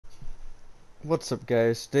What's up,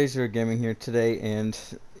 guys? Daisy Gaming here today, and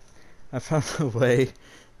I found a way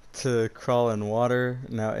to crawl in water.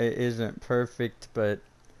 Now, it isn't perfect, but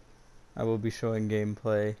I will be showing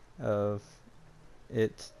gameplay of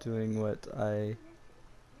it doing what I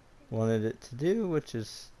wanted it to do, which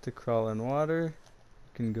is to crawl in water.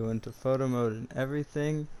 You can go into photo mode and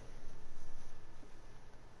everything.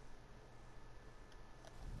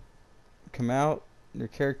 Come out, your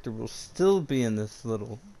character will still be in this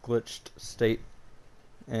little glitched state.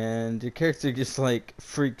 And your character just like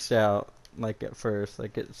freaks out like at first.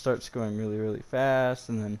 Like it starts going really fast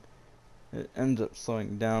and then it ends up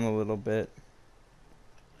slowing down a little bit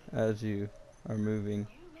as you are moving.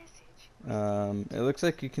 It looks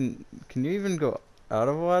like can you even go out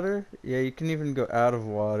of water? Yeah, you can even go out of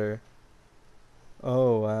water.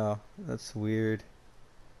 Oh wow, that's weird.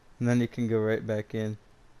 And then you can go right back in.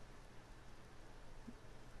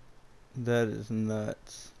 That is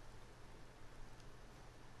nuts.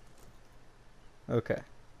 Okay.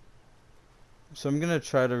 So I'm gonna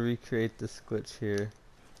try to recreate this glitch here.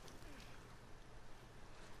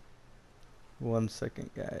 1 second,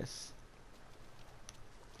 guys.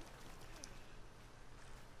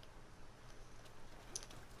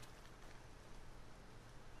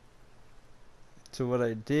 So what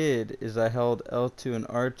I did is I held L2 and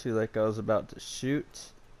R2 like I was about to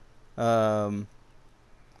shoot.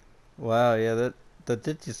 Wow, yeah, that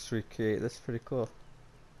did just recreate. That's pretty cool.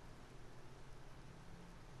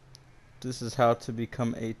 This is how to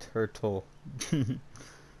become a turtle.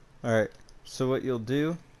 Alright, so what you'll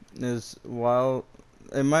do is while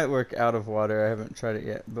it might work out of water, I haven't tried it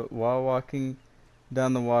yet, but while walking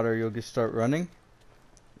down the water, you'll just start running.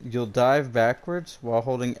 You'll dive backwards while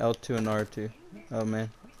holding L2 and R2. Oh man,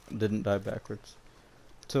 didn't dive backwards.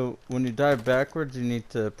 So when you dive backwards, you need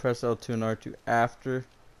to press L2 and R2 after.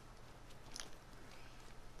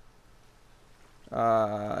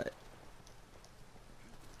 I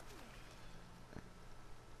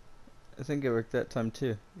think it worked that time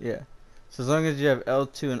too. Yeah. So as long as you have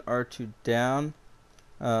L2 and R2 down,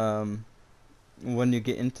 when you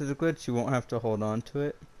get into the glitch, you won't have to hold on to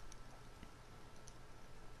it.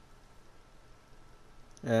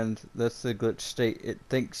 And that's the glitch state. It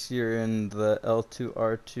thinks you're in the L2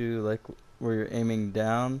 R2, like where you're aiming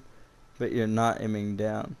down, but you're not aiming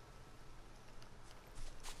down.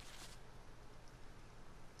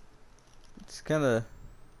 It's kind of,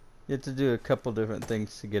 you have to do a couple different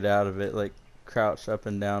things to get out of it, like crouch up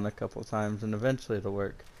and down a couple times, and eventually it'll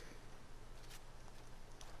work.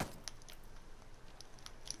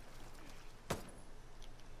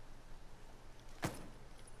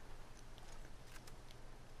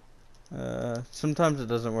 Sometimes it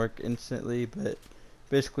doesn't work instantly, but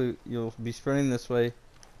basically you'll be sprinting this way,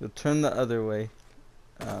 you'll turn the other way,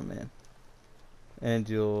 oh man, and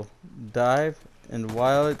you'll dive, and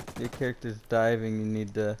while your character's diving, you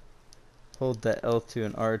need to hold that L2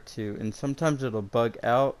 and R2, and sometimes it'll bug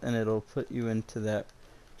out and it'll put you into that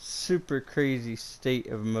super crazy state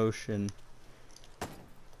of motion.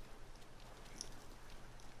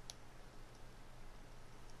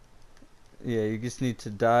 Yeah, you just need to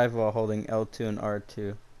dive while holding L2 and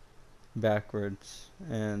R2 backwards,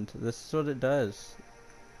 and this is what it does.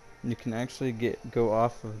 You can actually go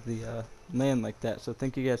off of the land like that. So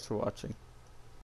thank you guys for watching.